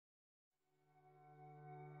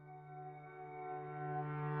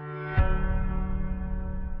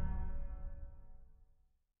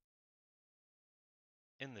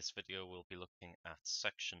this video, we'll be looking at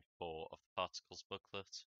section 4 of the Particles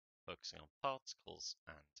booklet, focusing on particles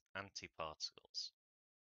and antiparticles.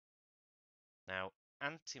 Now,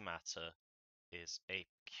 antimatter is a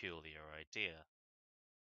peculiar idea.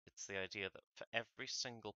 It's the idea that for every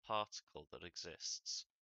single particle that exists,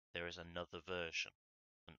 there is another version,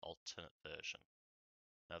 an alternate version.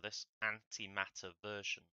 Now, this antimatter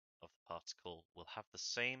version of the particle will have the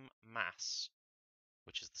same mass,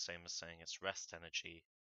 which is the same as saying its rest energy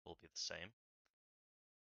will be the same,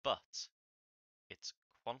 but its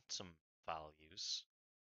quantum values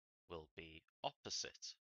will be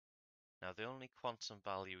opposite. Now, the only quantum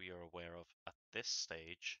value you're aware of at this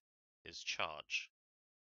stage is charge.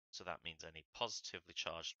 So that means any positively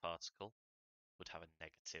charged particle would have a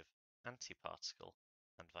negative antiparticle,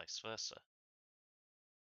 and vice versa.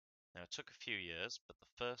 Now, it took a few years, but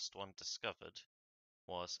the first one discovered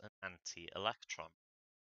was an anti-electron,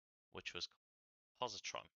 which was called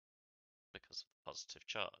positron because of the positive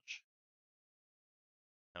charge.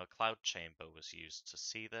 Now, a cloud chamber was used to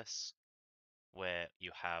see this, where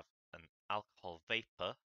you have an alcohol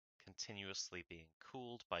vapor continuously being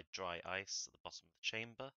cooled by dry ice at the bottom of the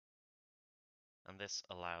chamber, and this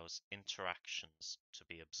allows interactions to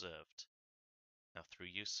be observed. Now,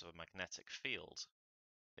 through use of a magnetic field,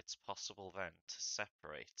 it's possible then to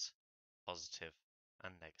separate positive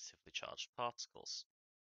and negatively charged particles.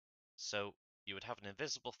 So you would have an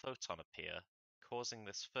invisible photon appear, causing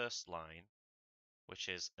this first line, which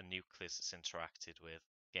is a nucleus that's interacted with,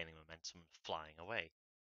 gaining momentum and flying away.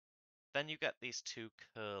 Then you get these two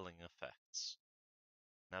curling effects.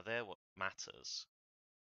 Now they're what matters.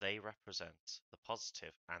 They represent the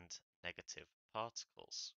positive and negative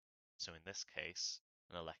particles. So in this case,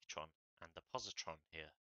 an electron and a positron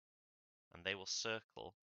here. And they will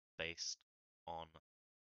circle based on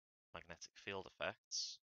magnetic field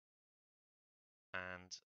effects,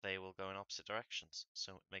 and they will go in opposite directions.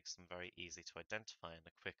 So it makes them very easy to identify in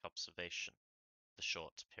a quick observation, the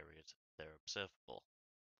short period they're observable.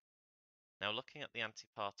 Now, looking at the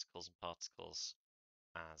antiparticles and particles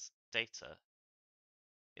as data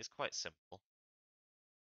is quite simple.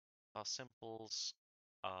 Our symbols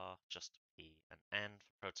are just E and N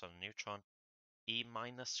for proton and neutron, E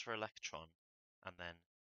minus for electron, and then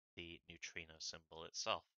the neutrino symbol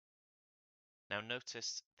itself. Now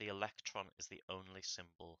notice the electron is the only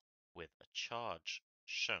symbol with a charge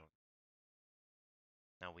shown.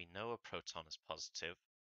 Now we know a proton is positive,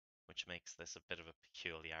 which makes this a bit of a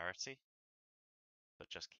peculiarity, but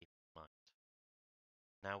just keep in mind.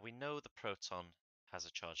 Now we know the proton has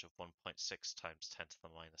a charge of 1.6 times 10 to the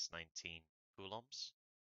minus 19 coulombs,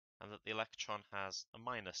 and that the electron has a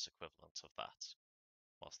minus equivalent of that,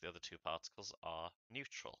 whilst the other two particles are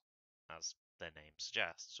neutral, as their name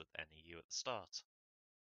suggests, with NEU at the start.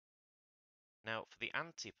 Now, for the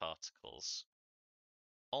antiparticles,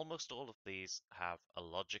 almost all of these have a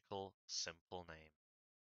logical, simple name.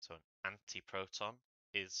 So an antiproton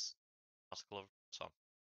is a particle of a proton.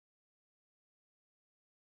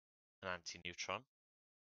 An antineutron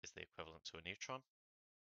is the equivalent to a neutron.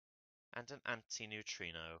 And an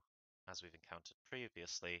antineutrino, as we've encountered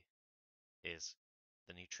previously, is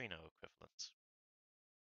the neutrino equivalent.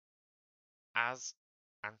 As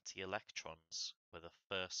anti-electrons were the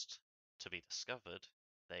first to be discovered,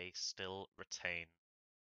 they still retain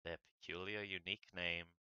their peculiar, unique name,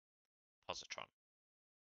 positron.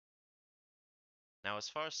 Now, as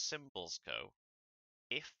far as symbols go,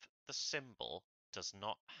 if the symbol does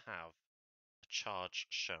not have a charge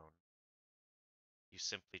shown, you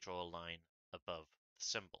simply draw a line above the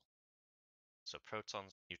symbol. So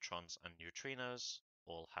protons, neutrons, and neutrinos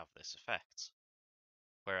all have this effect,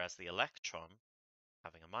 whereas the electron,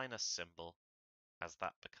 having a minus symbol, has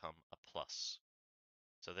that become a plus.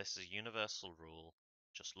 So this is a universal rule.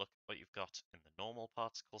 Just look at what you've got in the normal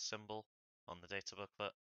particle symbol on the data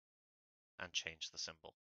booklet and change the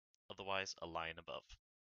symbol. Otherwise, a line above.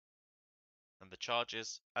 And the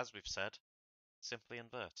charges, as we've said, simply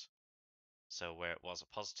invert. So where it was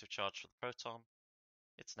a positive charge for the proton,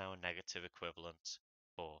 it's now a negative equivalent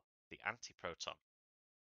for the antiproton.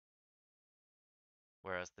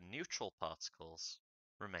 Whereas the neutral particles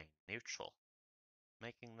remain neutral,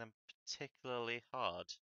 making them particularly hard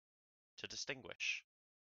to distinguish.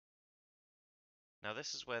 Now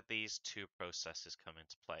this is where these two processes come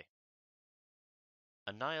into play.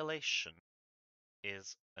 Annihilation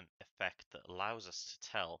is an effect that allows us to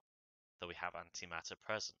tell that we have antimatter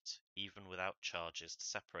present, even without charges to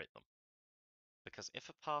separate them. Because if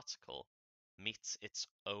a particle meets its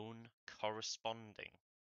own corresponding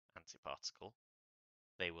antiparticle,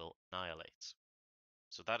 they will annihilate.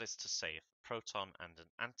 So that is to say, if a proton and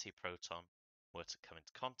an antiproton were to come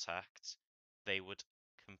into contact, they would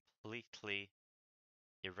completely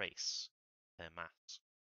erase their mass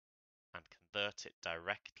and convert it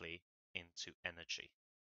directly into energy.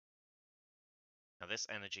 Now this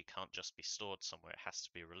energy can't just be stored somewhere, it has to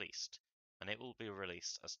be released, and it will be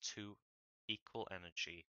released as two equal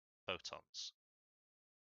energy photons.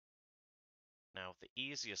 Now the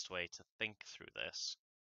easiest way to think through this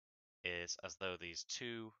is as though these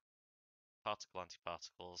two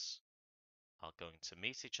particle-antiparticles are going to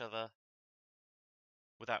meet each other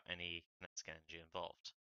without any kinetic energy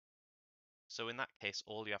involved. So in that case,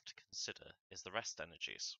 all you have to consider is the rest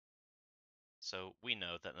energies. So we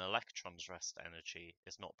know that an electron's rest energy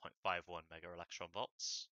is 0.51 mega electron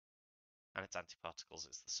volts, and its antiparticles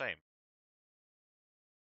is the same.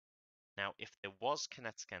 Now, if there was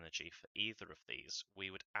kinetic energy for either of these,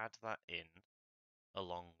 we would add that in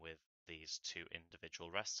along with these two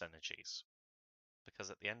individual rest energies.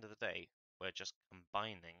 Because at the end of the day, we're just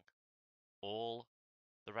combining all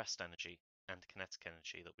the rest energy and kinetic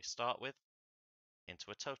energy that we start with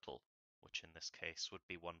into a total, which in this case would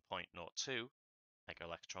be 1.02 mega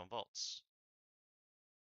electron volts.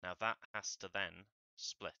 Now that has to then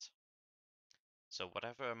split. So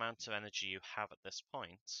whatever amount of energy you have at this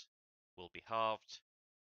point will be halved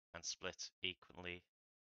and split equally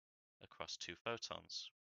across two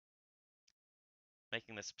photons,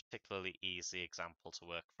 making this a particularly easy example to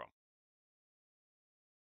work from.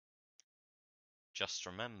 Just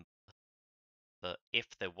remember that if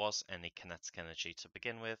there was any kinetic energy to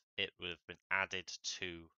begin with, it would have been added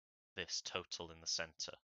to this total in the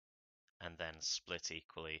center and then split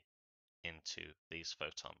equally into these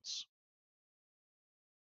photons.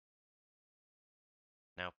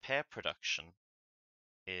 Now, pair production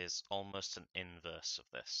is almost an inverse of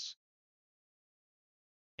this.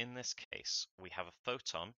 In this case, we have a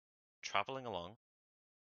photon traveling along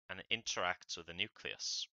and it interacts with a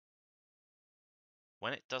nucleus.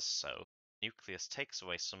 When it does so, the nucleus takes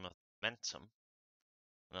away some of the momentum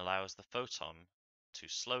and allows the photon to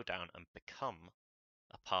slow down and become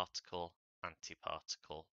a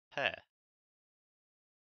particle-antiparticle pair.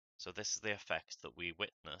 So this is the effect that we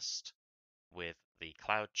witnessed with the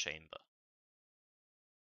cloud chamber.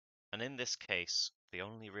 And in this case, the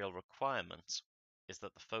only real requirement is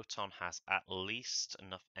that the photon has at least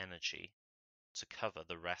enough energy to cover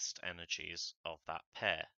the rest energies of that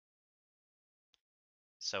pair.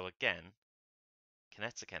 So again,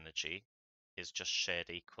 kinetic energy is just shared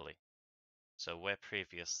equally. So where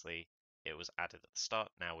previously it was added at the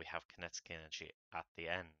start, now we have kinetic energy at the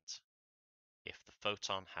end. If the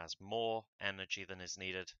photon has more energy than is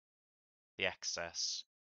needed, the excess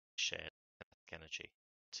shared kinetic energy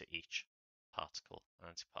to each particle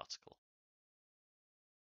and antiparticle.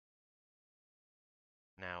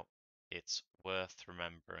 Now, it's worth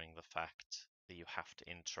remembering the fact that you have to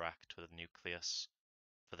interact with a nucleus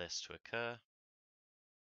for this to occur.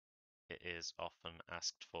 It is often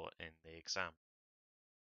asked for in the exam.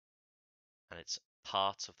 And it's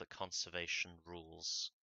part of the conservation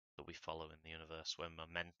rules that we follow in the universe, where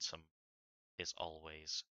momentum is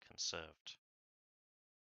always conserved.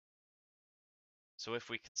 So if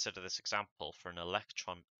we consider this example for an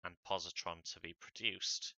electron and positron to be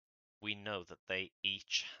produced, we know that they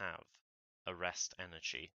each have a rest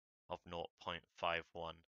energy of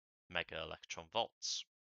 0.51 mega electron volts.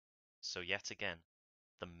 So yet again,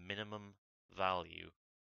 the minimum value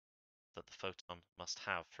that the photon must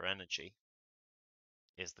have for energy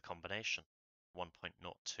is the combination,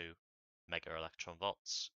 1.02 mega electron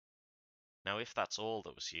volts. Now, if that's all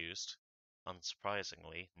that was used,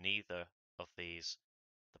 unsurprisingly, neither of these,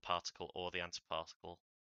 the particle or the antiparticle,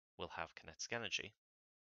 will have kinetic energy,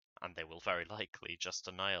 and they will very likely just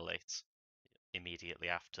annihilate immediately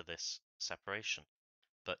after this separation.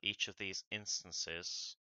 But each of these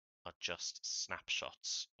instances are just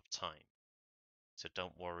snapshots of time, so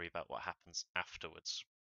don't worry about what happens afterwards.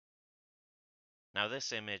 Now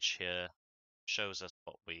this image here shows us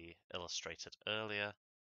what we illustrated earlier.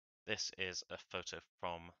 This is a photo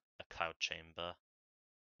from a cloud chamber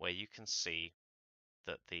where you can see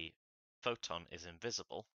that the photon is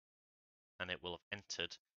invisible and it will have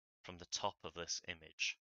entered from the top of this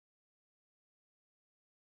image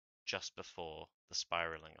just before the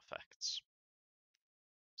spiraling effects.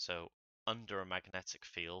 So under a magnetic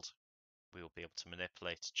field, we will be able to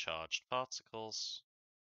manipulate charged particles,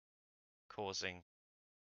 causing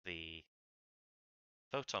the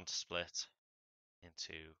photon to split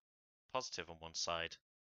into positive on one side,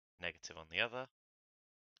 negative on the other,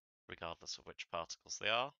 regardless of which particles they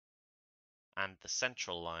are. And the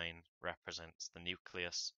central line represents the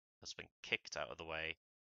nucleus that's been kicked out of the way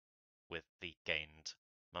with the gained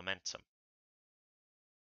momentum.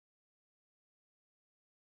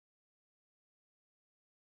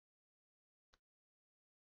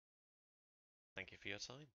 for your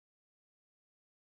time.